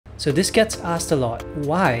So this gets asked a lot,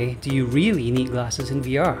 why do you really need glasses in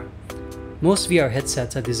VR? Most VR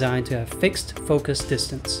headsets are designed to have fixed focus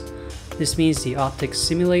distance. This means the optics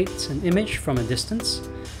simulates an image from a distance.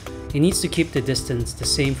 It needs to keep the distance the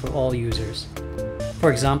same for all users.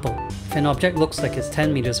 For example, if an object looks like it's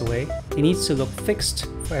 10 meters away, it needs to look fixed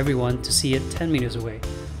for everyone to see it 10 meters away.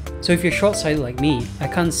 So if you're short-sighted like me, I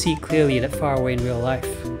can't see clearly that far away in real life.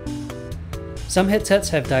 Some headsets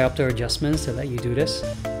have diopter adjustments that let you do this,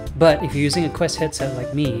 but if you're using a Quest headset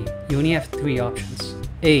like me, you only have 3 options.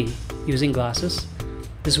 A. Using glasses.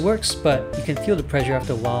 This works, but you can feel the pressure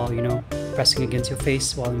after a while, pressing against your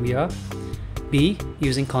face while in VR. B.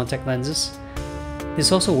 Using contact lenses.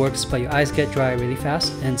 This also works, but your eyes get dry really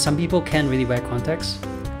fast, and some people can't really wear contacts.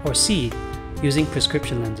 Or C. Using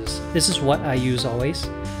prescription lenses. This is what I use always.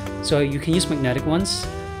 So you can use magnetic ones,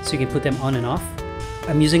 so you can put them on and off.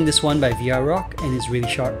 I'm using this one by VRRock, and it's really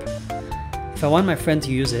sharp. If I want my friend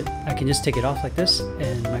to use it, I can just take it off like this,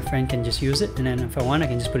 and my friend can just use it, and then if I want, I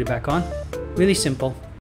can just put it back on. Really simple.